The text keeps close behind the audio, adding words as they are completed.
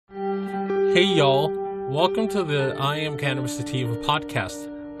Hey y'all, welcome to the I Am Cannabis Sativa podcast.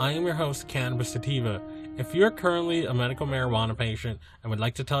 I am your host, Cannabis Sativa. If you're currently a medical marijuana patient and would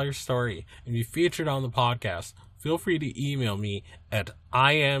like to tell your story and be featured on the podcast, feel free to email me at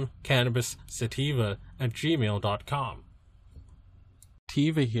iamcannabissativa@gmail.com.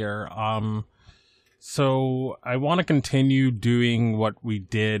 Sativa here. So I want to continue doing what we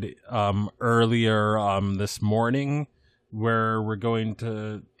did earlier this morning, where we're going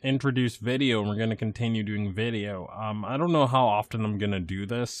to introduce video and we're going to continue doing video. I don't know how often I'm going to do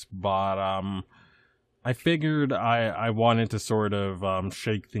this, but I figured I wanted to sort of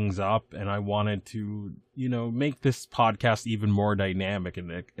shake things up, and I wanted to, make this podcast even more dynamic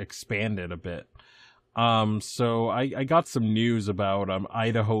and expand it a bit. So I got some news about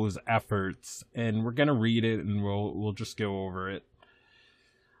Idaho's efforts, and we're going to read it and we'll just go over it.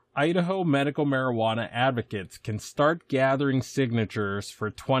 Idaho medical marijuana advocates can start gathering signatures for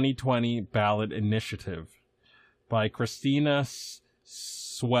 2020 ballot initiative by Christina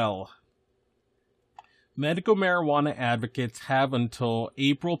Swell. Medical marijuana advocates have until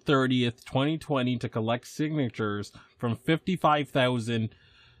April 30th, 2020 to collect signatures from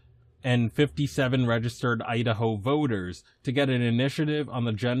 55,057 registered Idaho voters to get an initiative on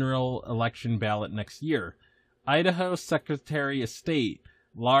the general election ballot next year. Idaho Secretary of State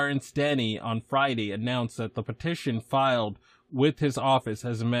Lawrence Denny on Friday announced that the petition filed with his office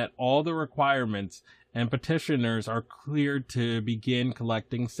has met all the requirements and petitioners are cleared to begin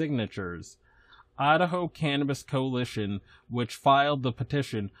collecting signatures. Idaho Cannabis Coalition, which filed the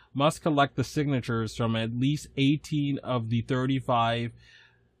petition, must collect the signatures from at least 18 of the 35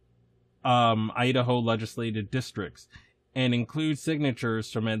 Idaho legislative districts and include signatures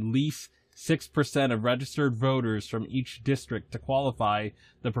from at least 6% of registered voters from each district to qualify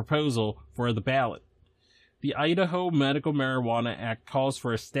the proposal for the ballot. The Idaho Medical Marijuana Act calls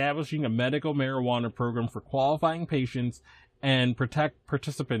for establishing a medical marijuana program for qualifying patients and protect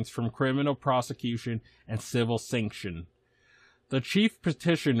participants from criminal prosecution and civil sanction. The chief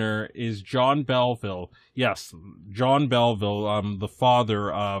petitioner is John Belville. Yes, John Belville, the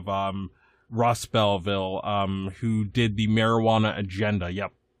father of Russ Belville, who did the marijuana agenda.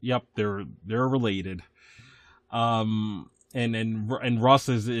 Yep, they're related. And Russ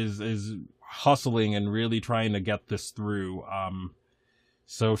is hustling and really trying to get this through.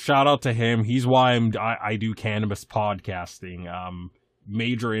 So shout out to him. He's why I do cannabis podcasting.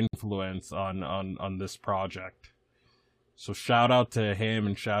 Major influence on this project. So shout out to him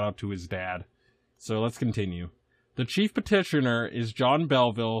and shout out to his dad. So let's continue. The chief petitioner is John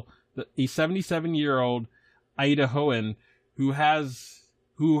Belville, a 77-year-old Idahoan who has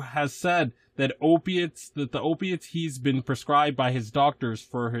said that the opiates he's been prescribed by his doctors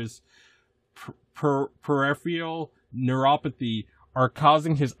for his peripheral neuropathy are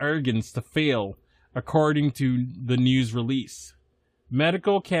causing his organs to fail, according to the news release.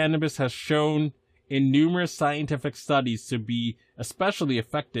 Medical cannabis has shown in numerous scientific studies to be especially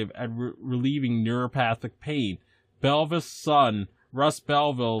effective at relieving neuropathic pain. Belville's son, Russ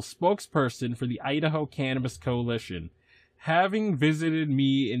Belville, spokesperson for the Idaho Cannabis Coalition, having visited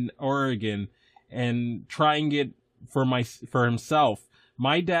me in Oregon and trying it for himself,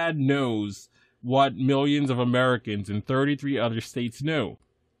 my dad knows what millions of Americans in 33 other states know.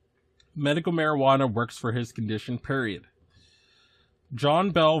 Medical marijuana works for his condition, period.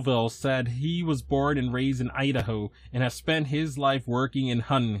 John Belville said he was born and raised in Idaho and has spent his life working and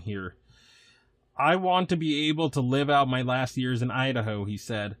hunting here. I want to be able to live out my last years in Idaho, he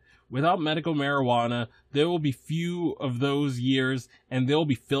said. Without medical marijuana, there will be few of those years and they'll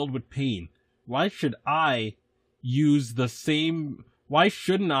be filled with pain. Why shouldn't I use the same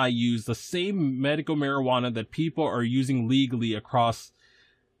medical marijuana that people are using legally across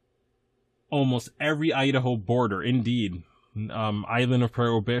almost every Idaho border? Indeed. Island of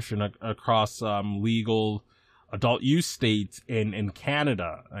Prohibition across legal adult use states in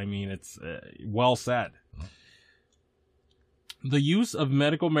Canada. I mean, it's well said. The use of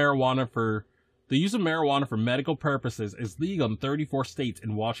marijuana for medical purposes is legal in 34 states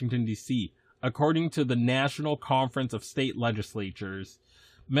and Washington, D.C., according to the National Conference of State Legislatures.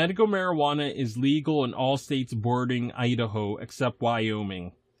 Medical marijuana is legal in all states bordering Idaho except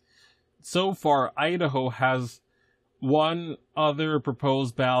Wyoming. So far, Idaho has one other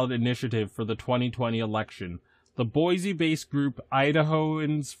proposed ballot initiative for the 2020 election. The Boise-based group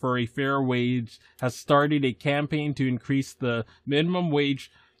Idahoans for a Fair Wage has started a campaign to increase the minimum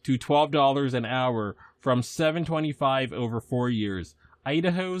wage to $12 an hour from $7.25 over 4 years.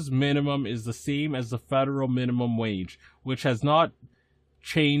 Idaho's minimum is the same as the federal minimum wage, which has not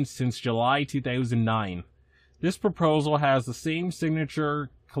changed since July 2009. This proposal has the same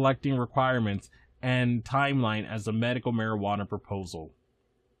signature collecting requirements and timeline as a medical marijuana proposal.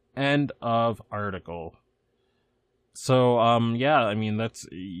 End of article. So, yeah, I mean,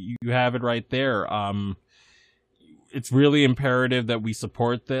 you have it right there. It's really imperative that we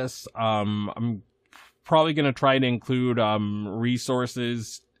support this. I'm probably going to try to include,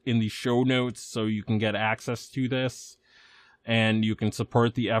 resources in the show notes so you can get access to this. And you can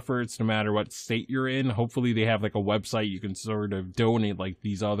support the efforts no matter what state you're in. Hopefully they have like a website you can sort of donate like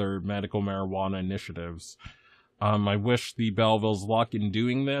these other medical marijuana initiatives. I wish the Belleville's luck in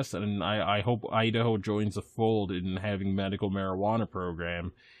doing this, and I hope Idaho joins the fold in having medical marijuana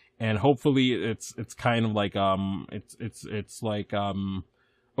program. And hopefully it's kind of like, it's like,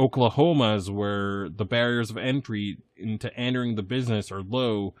 Oklahoma's, where the barriers of entry into entering the business are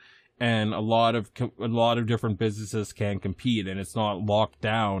low, and a lot of different businesses can compete, and it's not locked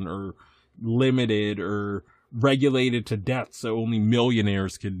down or limited or regulated to death, so only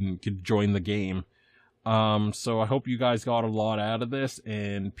millionaires could join the game. So I hope you guys got a lot out of this,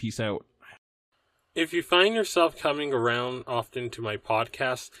 and peace out. If you find yourself coming around often to my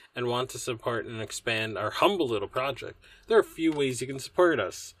podcast and want to support and expand our humble little project, there are a few ways you can support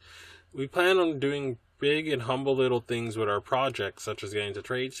us. We plan on doing big and humble little things with our project, such as getting to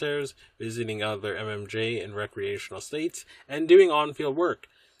trade shows, visiting other MMJ and recreational states, and doing on-field work.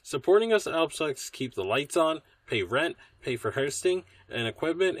 Supporting us helps us keep the lights on, pay rent, pay for hosting and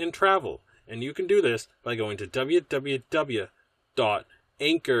equipment, and travel. And you can do this by going to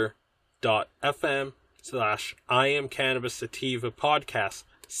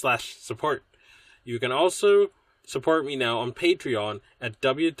www.anchor.fm/IamCannabisSativa-podcast/support. You can also support me now on Patreon at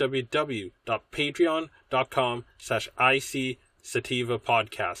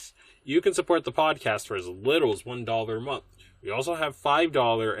www.patreon.com/ICSativa-podcast. You can support the podcast for as little as $1 a month. We also have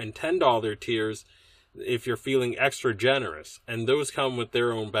 $5 and $10 tiers if you're feeling extra generous, and those come with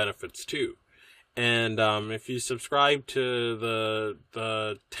their own benefits too. And if you subscribe to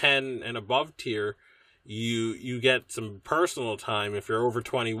the 10 and above tier, you get some personal time if you're over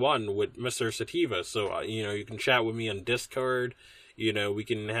 21 with Mr. Sativa. So you can chat with me on Discord. We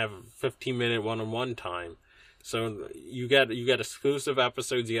can have 15-minute one-on-one time. So you get exclusive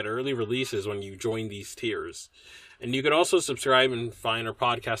episodes, you get early releases when you join these tiers. And you can also subscribe and find our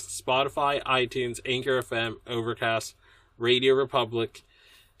podcast on Spotify, iTunes, Anchor FM, Overcast, Radio Republic,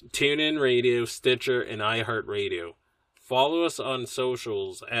 TuneIn Radio, Stitcher, and iHeartRadio. Follow us on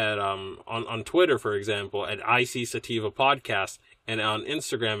socials at on Twitter, for example, at IC Sativa Podcast, and on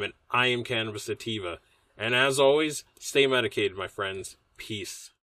Instagram at I Am Cannabis Sativa. And as always, stay medicated, my friends. Peace.